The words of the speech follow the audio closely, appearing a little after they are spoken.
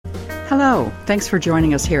Hello, thanks for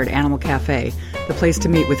joining us here at Animal Cafe, the place to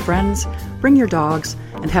meet with friends, bring your dogs,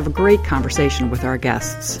 and have a great conversation with our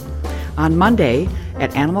guests. On Monday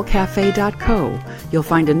at animalcafe.co, you'll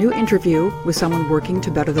find a new interview with someone working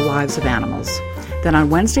to better the lives of animals. Then on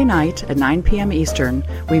Wednesday night at 9 p.m. Eastern,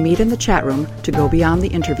 we meet in the chat room to go beyond the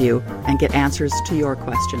interview and get answers to your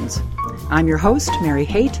questions. I'm your host, Mary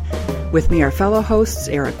Haight. With me are fellow hosts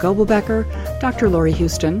Eric Gobelbecker, Dr. Lori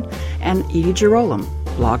Houston, and Edie Girolamo,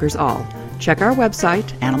 bloggers all. Check our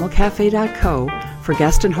website, animalcafe.co, for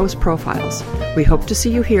guest and host profiles. We hope to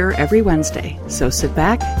see you here every Wednesday, so sit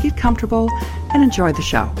back, get comfortable, and enjoy the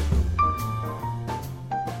show.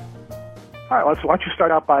 All right, why don't you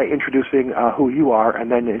start out by introducing who you are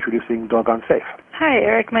and then introducing Doggone Safe. Hi,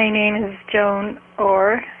 Eric. My name is Joan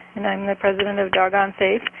Orr, and I'm the president of Doggone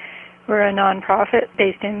Safe. We're a nonprofit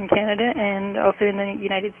based in Canada and also in the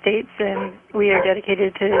United States, and we are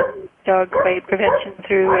dedicated to dog bite prevention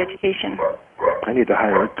through education. I need to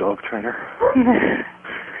hire a dog trainer.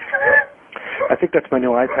 I think that's my new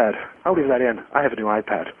iPad. I'll leave that in. I have a new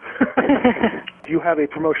iPad. Do you have a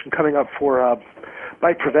promotion coming up for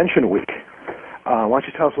Bite Prevention Week? Why don't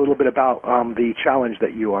you tell us a little bit about the challenge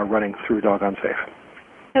that you are running through Doggone Safe?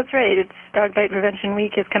 That's right. It's Dog Bite Prevention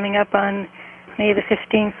Week is coming up on May the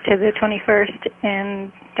 15th to the 21st,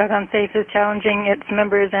 and Doggone Safe is challenging its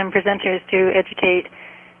members and presenters to educate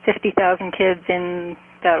 50,000 kids in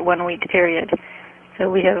that 1 week period. So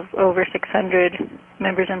we have over 600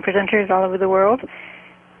 members and presenters all over the world,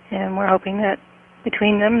 and we're hoping that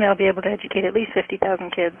between them they'll be able to educate at least 50,000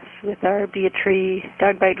 kids with our Be a Tree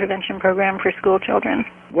dog bite prevention program for school children.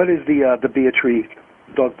 What is the Be a Tree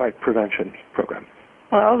dog bite prevention program?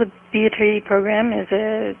 Well, the Be a Tree program is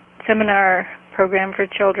a seminar program for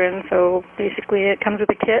children. So basically it comes with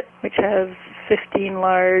a kit which has 15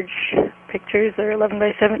 large pictures. They're 11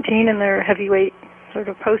 by 17, and they're heavyweight sort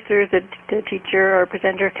of posters that the teacher or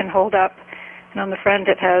presenter can hold up. And on the front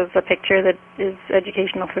it has a picture that is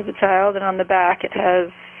educational for the child, and on the back it has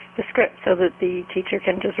the script so that the teacher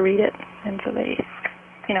can just read it. And so they,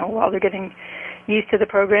 while they're getting used to the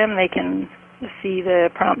program, they can see the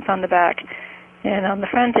prompts on the back. And on the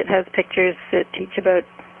front it has pictures that teach about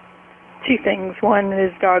two things. One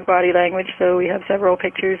is dog body language, so we have several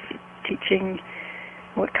pictures teaching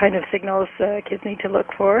what kind of signals kids need to look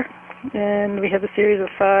for. And we have a series of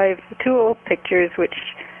 5 tool pictures, which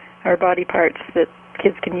are body parts that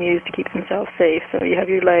kids can use to keep themselves safe. So you have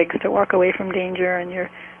your legs to walk away from danger, and your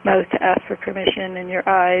mouth to ask for permission, and your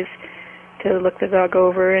eyes to look the dog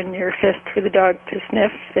over, and your fist for the dog to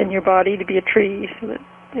sniff, and your body to be a tree, so that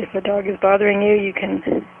if a dog is bothering you, you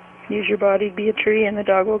can use your body to be a tree and the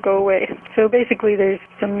dog will go away. So basically there's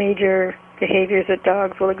some major behaviors that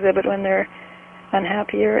dogs will exhibit when they're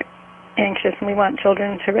unhappy or anxious, and we want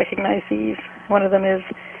children to recognize these. One of them is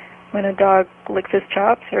when a dog licks his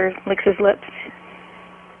chops or licks his lips.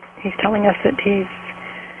 He's telling us that he's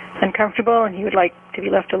uncomfortable and he would like to be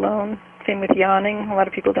left alone. Same with yawning. A lot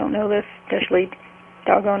of people don't know this, especially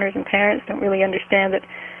dog owners and parents don't really understand that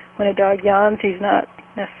when a dog yawns, he's not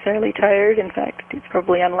necessarily tired. In fact, it's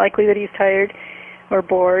probably unlikely that he's tired or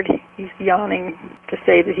bored. He's yawning to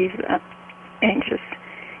say that he's anxious.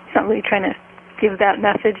 He's not really trying to give that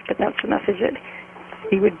message, but that's the message that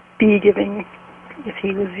he would be giving if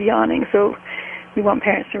he was yawning. So we want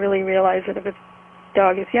parents to really realize that if a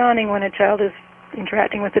dog is yawning, when a child is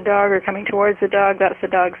interacting with the dog or coming towards the dog, that's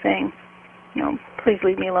the dog saying, please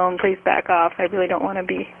leave me alone, please back off. I really don't want to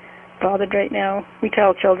be bothered right now. We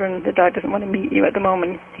tell children the dog doesn't want to meet you at the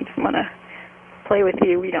moment. He doesn't want to play with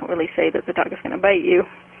you. We don't really say that the dog is going to bite you.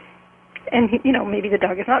 And, maybe the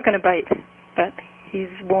dog is not going to bite, but he's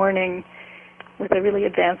warning with a really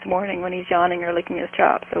advanced warning when he's yawning or licking his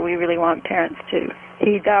chops. So we really want parents to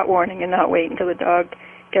heed that warning and not wait until the dog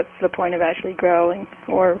gets to the point of actually growling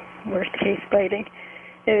or, worst case, biting.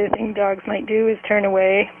 The other thing dogs might do is turn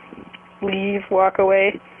away, leave, walk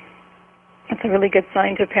away. It's a really good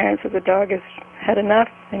sign to parents that the dog has had enough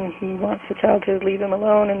and he wants the child to leave him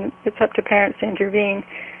alone, and it's up to parents to intervene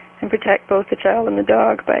and protect both the child and the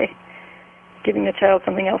dog by giving the child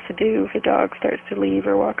something else to do if the dog starts to leave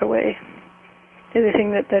or walk away. The other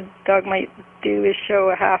thing that the dog might do is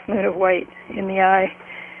show a half moon of white in the eye,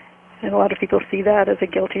 and a lot of people see that as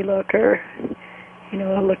a guilty look or,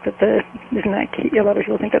 a look that isn't that cute. A lot of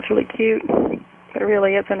people think that's really cute, but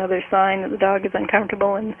really it's another sign that the dog is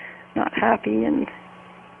uncomfortable and not happy, and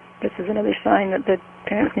this is another sign that the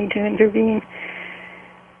parents need to intervene.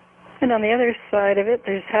 And on the other side of it,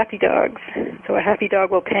 there's happy dogs. So a happy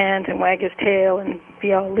dog will pant and wag his tail and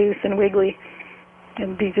be all loose and wiggly.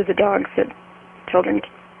 And these are the dogs that children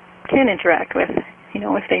can interact with.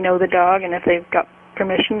 If they know the dog and if they've got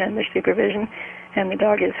permission and their supervision, and the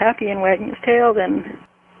dog is happy and wagging its tail, then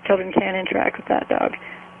children can interact with that dog.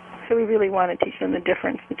 So we really want to teach them the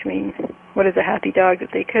difference between what is a happy dog that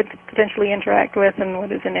they could potentially interact with and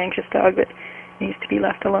what is an anxious dog that needs to be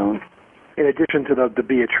left alone. In addition to the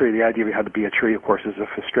be a tree, the idea behind the be a tree, of course, is if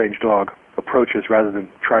a strange dog approaches, rather than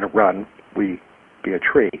try to run, we be a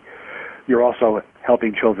tree. You're also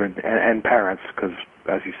helping children and parents, because,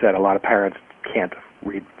 as you said, a lot of parents can't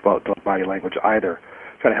read dog body language either,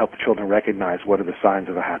 trying to help the children recognize what are the signs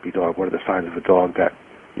of a happy dog, what are the signs of a dog that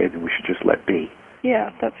maybe we should just let be.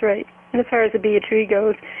 Yeah, that's right. And as far as the be a tree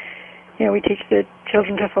goes, we teach the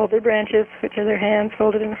children to fold their branches, which are their hands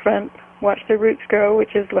folded in front, watch their roots grow,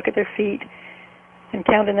 which is look at their feet, and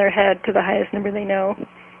count in their head to the highest number they know.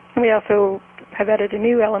 And we also have added a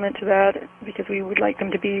new element to that because we would like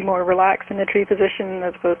them to be more relaxed in the tree position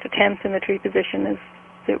as opposed to tense in the tree position, is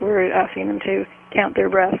that we're asking them to count their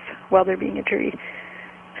breaths while they're being a tree.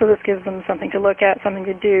 So this gives them something to look at, something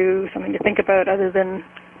to do, something to think about other than,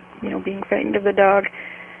 being frightened of the dog.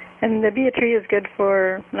 And the be a tree is good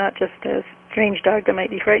for not just a strange dog that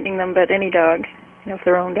might be frightening them, but any dog. If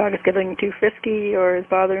their own dog is getting too frisky or is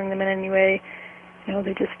bothering them in any way,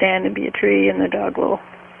 they just stand and be a tree, and the dog will,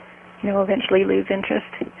 eventually lose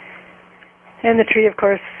interest. And the tree, of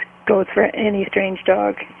course, goes for any strange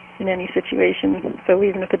dog in any situation. So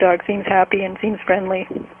even if the dog seems happy and seems friendly,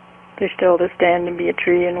 they're still to stand and be a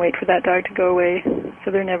tree and wait for that dog to go away.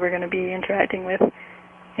 So they're never going to be interacting with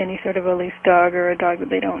any sort of a loose dog or a dog that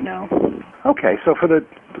they don't know. Okay, so for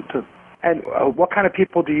what kind of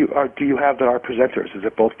people do you have that are presenters? Is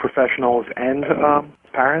it both professionals and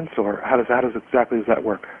parents, or how does that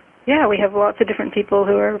work? Yeah, we have lots of different people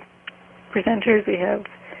who are presenters. We have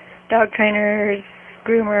dog trainers,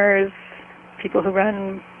 groomers, people who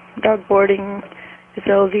run dog boarding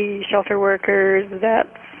facilities, shelter workers, vets,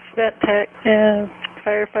 vet tech,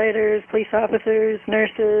 firefighters, police officers,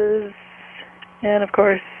 nurses, and of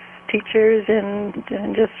course teachers and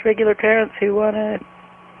just regular parents who want to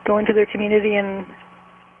go into their community and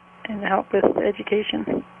help with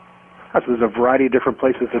education. So there's a variety of different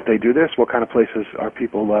places that they do this. What kind of places are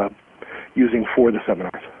people using for the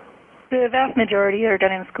seminars? The vast majority are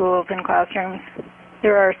done in schools and classrooms.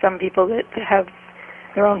 There are some people that have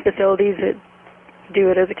their own facilities that do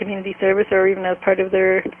it as a community service or even as part of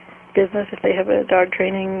their business if they have a dog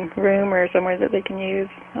training room or somewhere that they can use.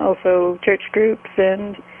 Also church groups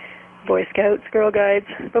and Boy Scouts, Girl Guides,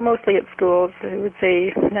 but mostly at schools. I would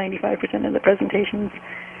say 95% of the presentations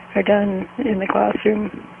are done in the classroom,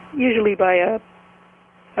 usually by a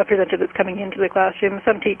presenter that's coming into the classroom.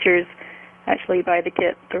 Some teachers actually buy the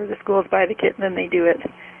kit, or the schools buy the kit, and then they do it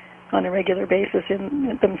on a regular basis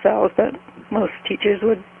in themselves, but most teachers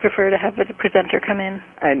would prefer to have a presenter come in.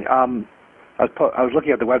 And I was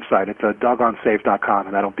looking at the website. It's dogonsafe.com,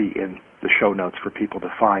 and that'll be in the show notes for people to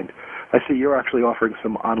find. I see you're actually offering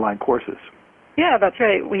some online courses. Yeah, that's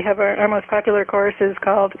right. We have our most popular course is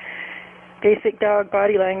called Basic Dog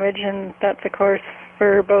Body Language, and that's a course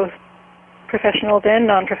for both professionals and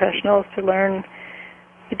non-professionals to learn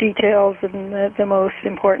the details and the most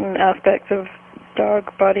important aspects of dog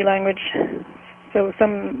body language. So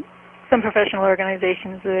some professional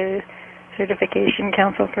organizations, the Certification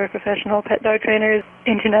Council for Professional Pet Dog Trainers,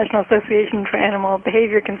 International Association for Animal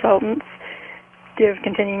Behavior Consultants, give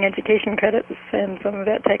continuing education credits, and some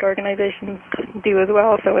vet tech organizations do as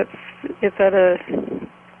well. So it's at a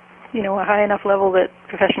high enough level that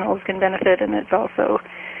professionals can benefit, and it's also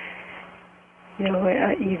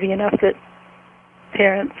easy enough that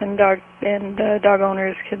parents and dog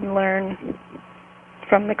owners can learn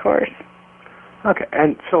from the course. Okay,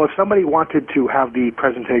 and so if somebody wanted to have the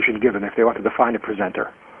presentation given, if they wanted to find a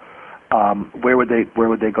presenter, where would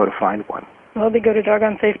they go to find one? Well, they go to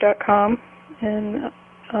dogonsafe.com, and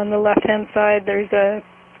on the left-hand side there's a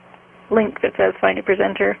link that says Find a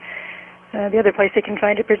Presenter. The other place they can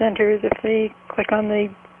find a presenter is if they click on the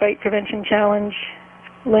Bite Prevention Challenge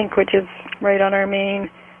link, which is right on our main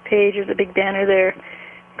page. There's a big banner there.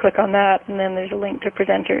 Click on that, and then there's a link to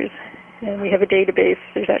presenters. And we have a database.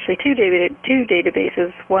 There's actually two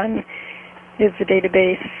databases. One is the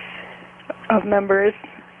database of members,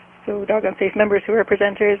 so Dog on Safe members who are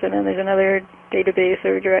presenters, and then there's another database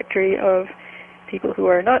or directory of people who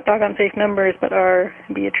are not Dog on Safe members but are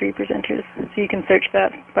Be a Tree presenters. So you can search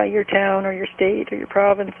that by your town or your state or your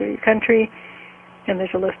province or your country, and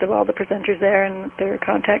there's a list of all the presenters there and their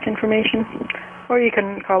contact information. Or you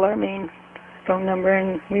can call our main phone number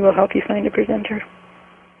and we will help you find a presenter.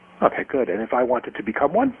 Okay, good. And if I wanted to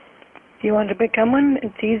become one? If you want to become one,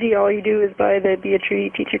 it's easy. All you do is buy the Be a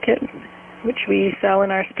Tree teacher kit, which we sell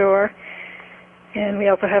in our store. And we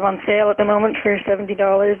also have on sale at the moment for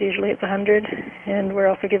 $70. Usually it's $100. And we're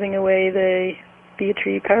also giving away the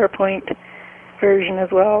Be-A-Tree PowerPoint version as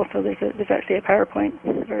well. So there's actually a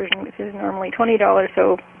PowerPoint version which is normally $20.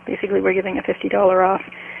 So basically we're giving a $50 off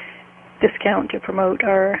discount to promote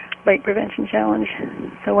our Bite Prevention Challenge.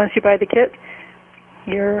 So once you buy the kit,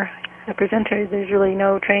 you're a presenter. There's really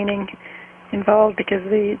no training involved because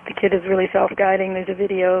the kit is really self-guiding. There's a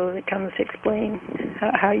video that comes to explain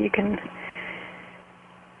how you can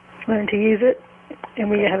learn to use it. And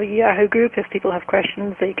we have a Yahoo group. If people have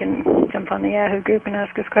questions, they can jump on the Yahoo group and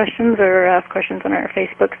ask us questions or ask questions on our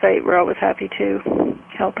Facebook site. We're always happy to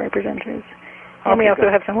help our presenters. And we also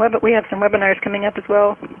have some webinars coming up as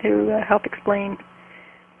well to help explain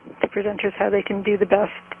to presenters how they can do the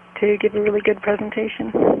best to give a really good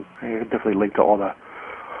presentation. I can definitely link to all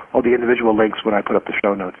the individual links when I put up the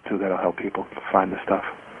show notes too. That'll help people find the stuff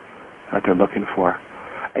that they're looking for.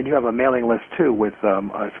 And you have a mailing list too with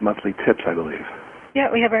some monthly tips, I believe. Yeah,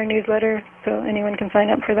 we have our newsletter, so anyone can sign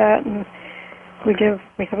up for that, and we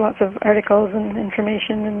have lots of articles and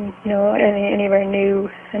information, and any of our new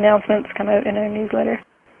announcements come out in our newsletter.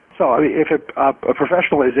 So, I mean, if a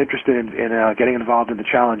professional is interested in getting involved in the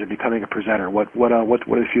challenge and becoming a presenter, what are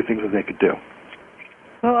a few things that they could do?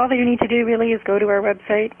 Well, all that you need to do really is go to our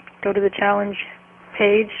website, go to the challenge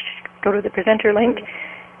page, go to the presenter link,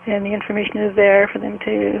 and the information is there for them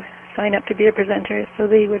to sign up to be a presenter. So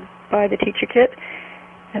they would buy the teacher kit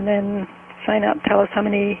and then sign up, tell us how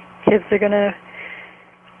many kids they're going to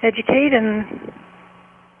educate, and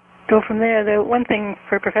go from there. The one thing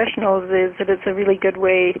for professionals is that it's a really good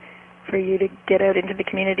way for you to get out into the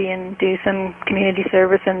community and do some community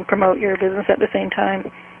service and promote your business at the same time.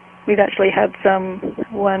 We've actually had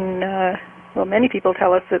many people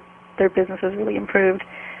tell us that their business has really improved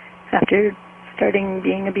after starting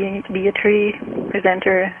being a Be-A-Tree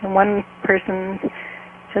presenter. And one person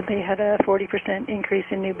said they had a 40% increase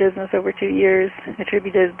in new business over 2 years,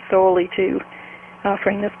 attributed solely to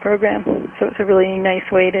offering this program. So it's a really nice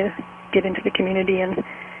way to get into the community and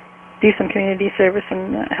do some community service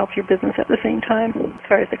and help your business at the same time. As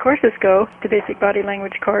far as the courses go, the Basic Body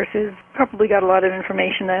Language course has probably got a lot of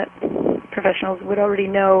information that professionals would already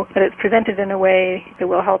know, but it's presented in a way that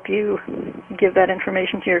will help you give that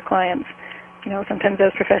information to your clients. Sometimes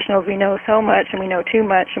as professionals we know so much and we know too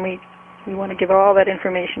much, and we want to give all that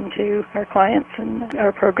information to our clients, and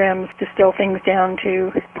our programs distill things down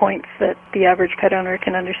to points that the average pet owner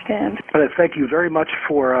can understand. Thank you very much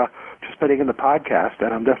for participating in the podcast,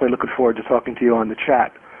 and I'm definitely looking forward to talking to you on the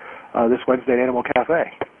chat this Wednesday at Animal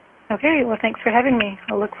Cafe. Okay, well, thanks for having me.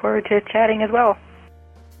 I'll look forward to chatting as well.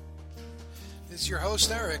 This is your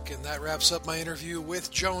host, Eric, and that wraps up my interview with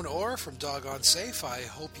Joan Orr from Doggone Safe. I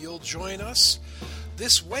hope you'll join us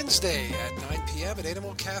this Wednesday at 9 p.m. at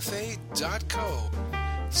animalcafe.co.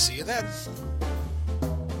 See you then.